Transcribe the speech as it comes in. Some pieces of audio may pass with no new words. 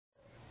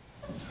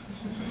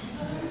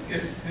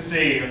Let's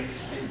see.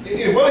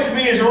 One of the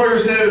comedians earlier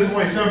said there's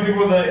only 7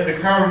 people in the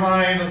crowd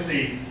tonight. Let's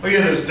see. Oh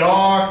yeah, there's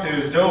Doc,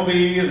 there's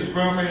Dopey, there's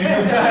Grumpy.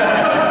 Yeah,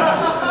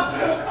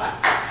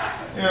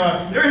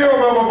 you hear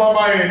about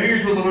my New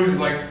Year's resolutions.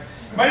 Like,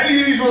 my New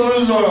Year's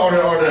resolutions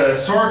are to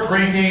start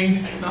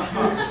drinking,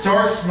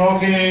 start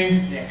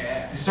smoking,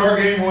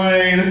 start getting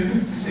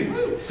laid,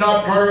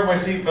 stop driving with my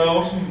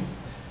seatbelt.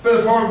 But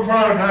the part of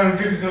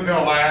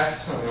gonna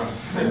last.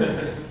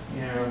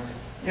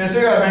 Yeah, so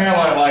I got a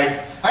man like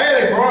I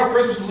had a grown-up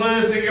Christmas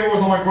list. I think it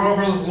was on my grown-up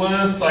Christmas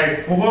list.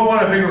 Like, well, we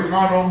want a bigger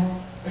condom.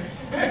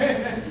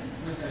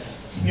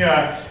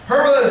 Yeah,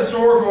 heard about that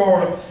store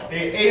called the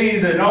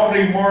 80s at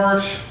Novelty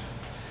March.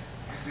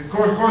 Of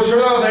course,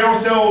 turns out they don't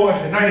sell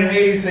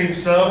 1980s themed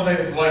stuff.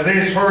 They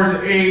just charge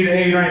 $80 to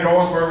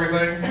 $89 for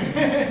everything.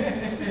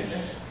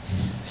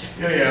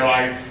 Yeah,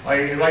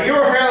 like you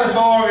ever found that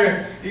song?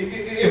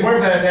 It went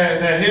up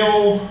that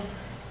hill.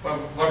 When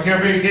I became a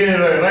big kid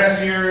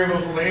last year,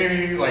 those from the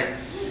 80s. Like,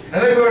 I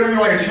think we were doing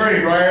like a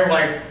charity drive.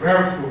 Like, we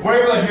have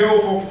went up the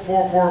hill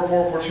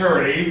for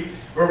charity,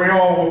 where we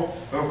all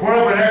went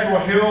up an actual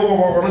hill.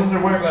 Where we're listening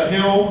to went up that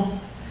hill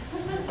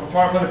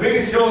for the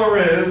biggest hill there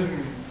is. Of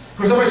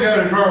course, somebody's got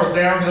to drive us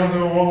down because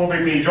we'll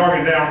be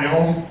jogging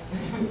downhill.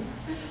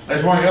 I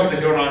just want to get up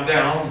the hill, not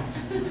down.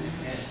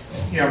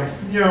 Yeah,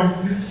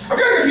 I'm kind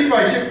of confused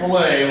by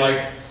Chik-Fil-A.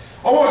 Like,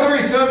 almost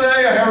every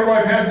Sunday, I have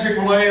everybody passing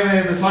Chik-Fil-A and they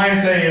have the sign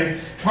saying,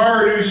 try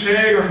our new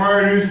shake or try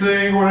our new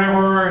thing,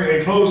 whatever,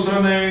 and closed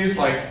Sundays.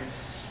 Like,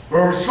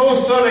 well, it's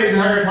closed Sundays,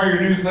 how are you going to try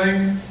your new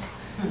thing?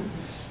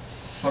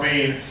 I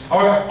mean,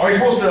 are you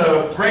supposed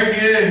to break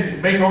it in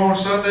and make it on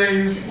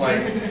Sundays?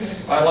 Like,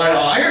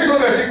 I hear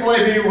something about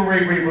Chik-Fil-A being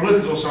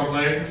religious or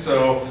something,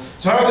 so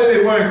I don't think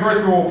they want to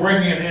encourage people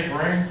breaking and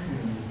entering.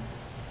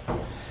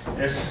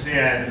 Yes,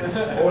 yeah.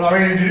 Well, I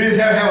mean, do you just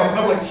have a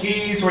public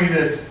key so you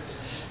just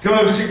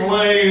go to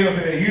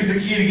Chik-Fil-A, use the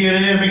key to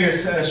get in, make a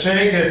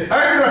shake? And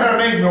I don't even know how to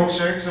make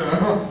milkshakes.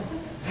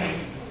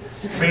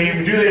 I mean,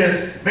 we do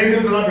this, make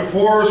them the night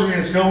before so we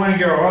can just go in and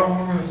get our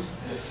oven.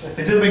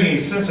 It didn't make any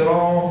sense at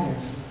all.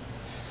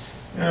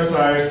 So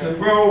I said,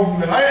 well,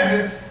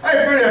 I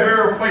figured out a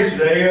better place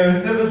today.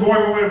 This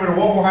morning we went to a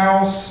Waffle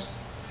House.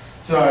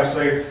 So I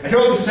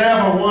told the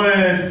staff I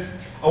wanted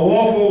a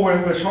waffle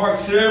with chocolate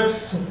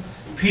chips,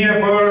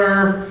 peanut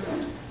butter,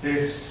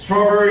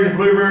 strawberries and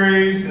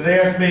blueberries. And they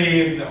asked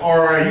me,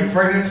 are you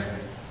pregnant?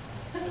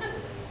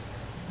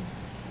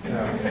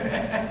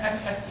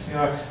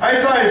 I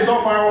decided to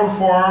start my own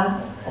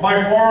farm. On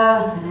my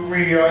farm,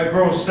 we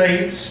grow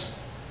states.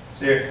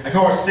 See, I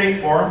call it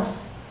State Farm.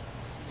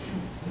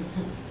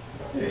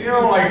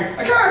 Like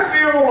I kind of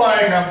feel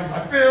like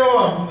I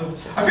feel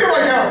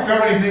like I haven't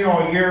felt anything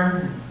all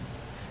year.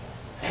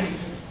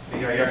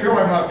 Yeah, I feel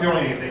like I'm not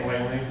feeling anything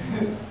lately.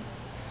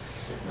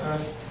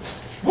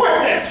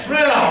 What's that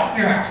smell?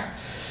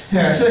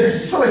 Yeah,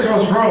 something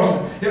smells gross.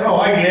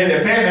 Oh, I get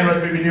it. Batman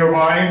must be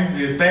nearby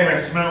because Batman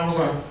smells.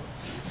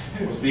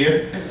 Must be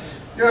it.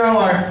 Then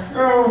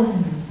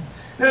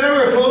there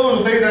were clothes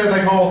with things that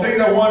they call things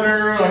I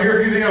wonder. I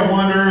hear a few things I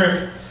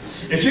wonder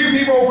if two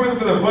people put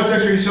their butts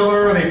next to each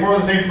other and they fart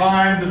at the same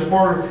time, does the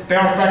fart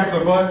bounce back up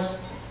their butts?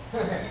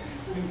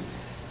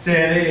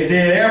 Saying,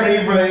 did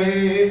Adam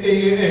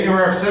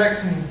ever have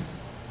sex?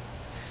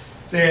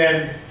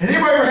 Saying, has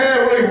anybody ever had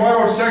a really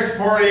wild sex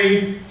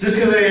party just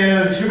because they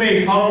had too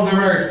many condoms that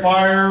were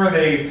expire and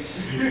they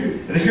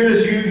couldn't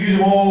just use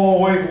them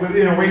all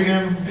within a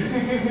weekend?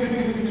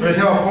 So just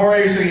have a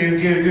party so you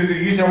get a good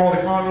use of all the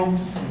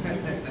condoms.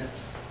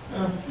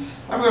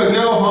 I'm going to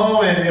go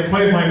home and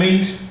play with my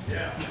meat.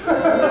 Yeah.